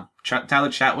all stunk. Tyler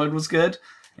Chatwood was good,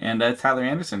 and Tyler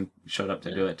Anderson showed up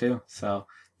to do it too. So.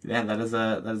 Yeah, that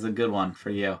is a good one for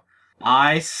you.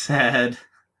 I said,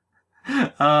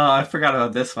 I forgot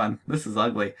about this one. This is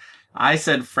ugly. I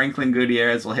said Franklin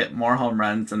Gutierrez will hit more home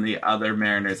runs than the other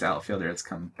Mariners outfielders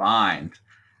combined,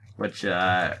 which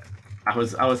I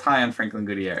was high on Franklin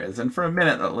Gutierrez, and for a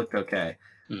minute that looked okay.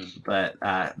 But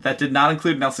that did not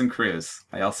include Nelson Cruz.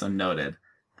 I also noted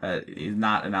that he's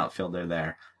not an outfielder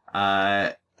there.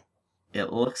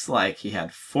 It looks like he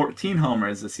had 14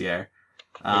 homers this year.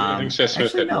 I think Seth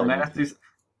Smith had more.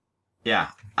 Yeah,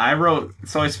 I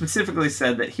specifically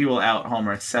said that he will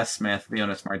out-homer Seth Smith,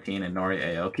 Leonys Martin, and Nori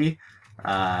Aoki.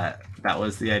 That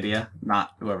was the idea,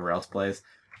 not whoever else plays.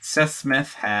 Seth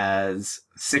Smith has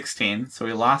 16, so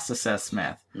he lost to Seth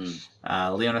Smith.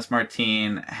 Leonys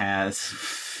Martin has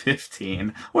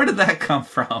 15. Where did that come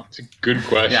from? It's a good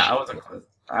question. Yeah,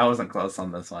 I wasn't close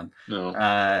on this one.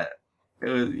 No. It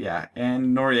was,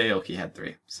 and Nori Aoki had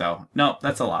 3. So, no,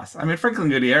 that's a loss. I mean, Franklin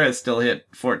Gutierrez still hit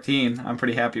 14. I'm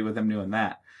pretty happy with him doing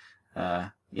that.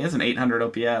 He has an 800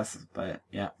 OPS, but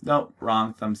yeah. Nope,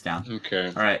 wrong. Thumbs down. Okay.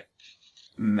 All right.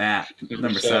 Matt,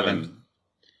 number 7.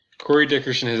 Corey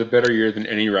Dickerson has a better year than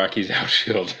any Rockies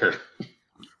outfielder.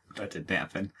 That did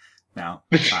happen. No.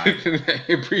 I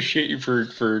appreciate you for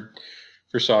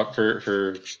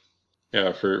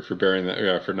bearing that.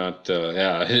 Yeah, for not.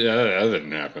 That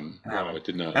didn't happen. No, it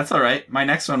did not. That's all right. My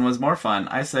next one was more fun.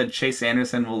 I said Chase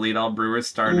Anderson will lead all Brewers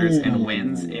starters in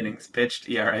wins, innings pitched,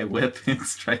 ERA, WHIP, and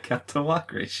strikeout to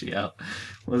walk ratio.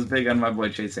 Was big on my boy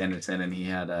Chase Anderson, and he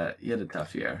had a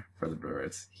tough year for the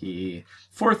Brewers. He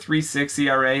 4.36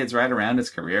 ERA is right around his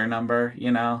career number,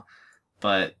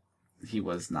 but he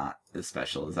was not as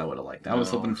special as I would have liked. I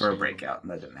was hoping for a breakout, and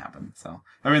that didn't happen. So,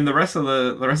 I mean, the rest of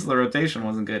the rotation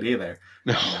wasn't good either.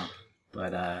 No,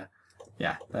 but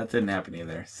that didn't happen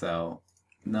either. So,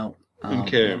 no.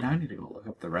 Okay. Now I need to go look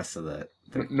up the rest of the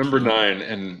number 9,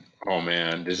 and oh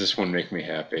man, does this one make me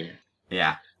happy?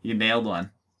 Yeah, you nailed one.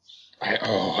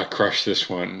 I crushed this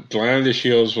one. Delano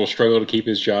DeShields will struggle to keep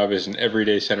his job as an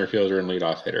everyday center fielder and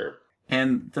leadoff hitter.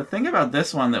 And the thing about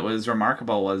this one that was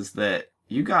remarkable was that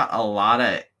you got a lot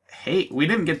of hate. We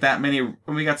didn't get that many.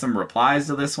 We got some replies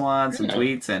to this one, some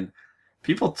tweets, and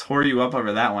people tore you up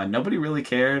over that one. Nobody really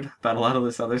cared about a lot of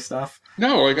this other stuff.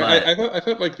 No, I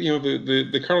thought like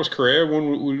the Carlos Correa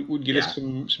one would get us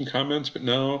some comments, but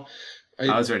no.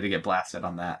 I was ready to get blasted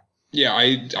on that. Yeah,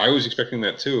 I was expecting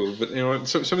that too, but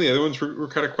some of the other ones were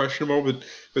kind of questionable.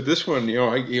 But this one,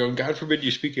 God forbid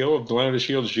you speak ill of Delano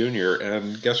DeShields Jr.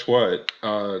 And guess what?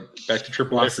 Back to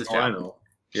AAA for Delano.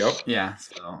 Yep. Yeah.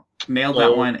 So nailed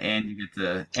that one, and you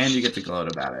get to gloat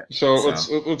about it. So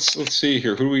let's see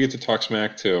here. Who do we get to talk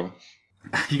smack to?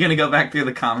 You gonna go back through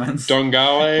the comments?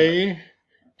 Dongale,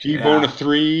 G-Bona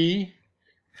 3,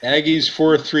 Aggies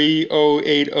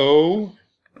 43080.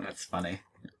 That's funny.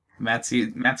 Matt's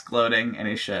gloating, and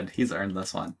he should. He's earned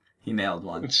this one. He nailed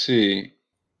one. Let's see.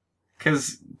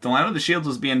 Because Delano DeShields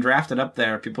was being drafted up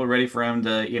there. People were ready for him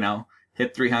to,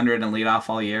 hit 300 and lead off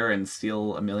all year and steal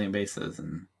 1 million bases,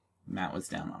 and Matt was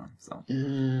down on him. So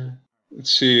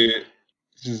let's see.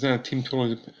 This is not a team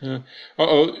total.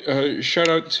 Shout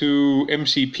out to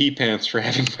MCP Pants for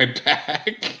having my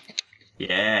back.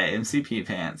 Yeah, MCP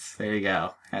Pants. There you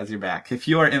go. Has your back. If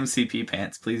you are MCP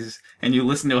Pants, please, and you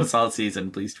listen to us all season,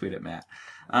 please tweet at Matt.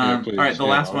 Please, all right, the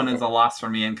last one is a loss for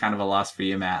me and kind of a loss for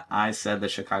you, Matt. I said the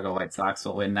Chicago White Sox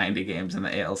will win 90 games in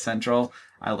the AL Central.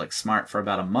 I looked smart for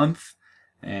about a month,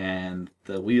 and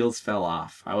the wheels fell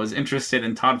off. I was interested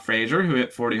in Todd Frazier, who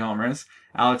hit 40 homers.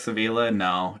 Alex Avila,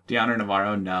 no. Deontay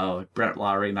Navarro, no. Brett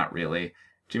Lowry, not really.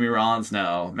 Jimmy Rollins,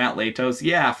 no. Matt Latos,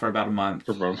 yeah, for about a month.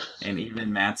 And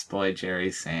even Matt's boy,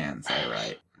 Jerry Sands, I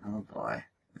write. Oh, boy.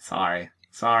 Sorry.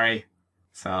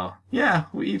 So, yeah,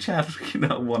 we each had,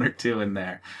 1 or 2 in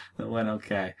there that went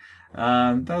okay.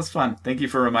 That was fun. Thank you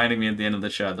for reminding me at the end of the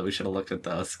show that we should have looked at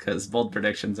those, because bold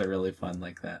predictions are really fun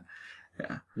like that.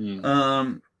 Yeah.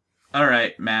 All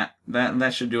right, Matt,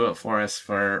 that should do it for us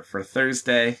for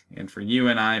Thursday, and for you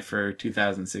and I for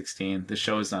 2016. The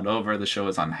show is not over. The show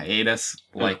is on hiatus,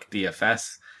 like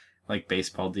DFS, like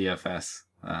baseball DFS.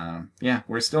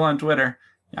 We're still on Twitter.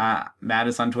 Matt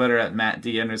is on Twitter at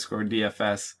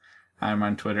MattD_DFS. I'm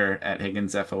on Twitter at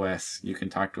HigginsFOS. You can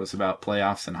talk to us about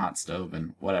playoffs and hot stove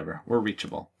and whatever. We're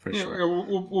reachable for sure.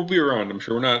 We'll be around. I'm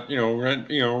sure we're not going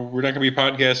to be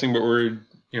podcasting, but we're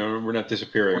not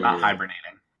disappearing. We're not hibernating.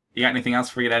 You got anything else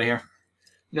before we get out of here?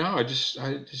 No, I just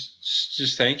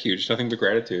thank you. Just nothing but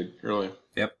gratitude, really.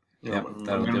 Yep. I'm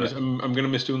gonna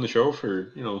miss doing the show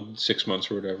for 6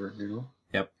 months or whatever.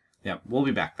 Yep. We'll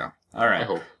be back though. All right. I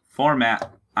hope. For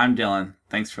Matt, I'm Dylan.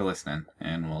 Thanks for listening,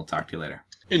 and we'll talk to you later.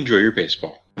 Enjoy your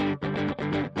baseball.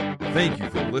 Thank you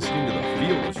for listening to the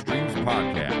Field of Streams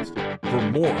podcast. For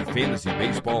more fantasy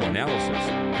baseball analysis,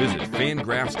 visit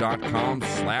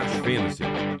fangraphs.com/fantasy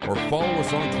or follow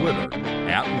us on Twitter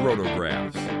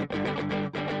 @Rotographs.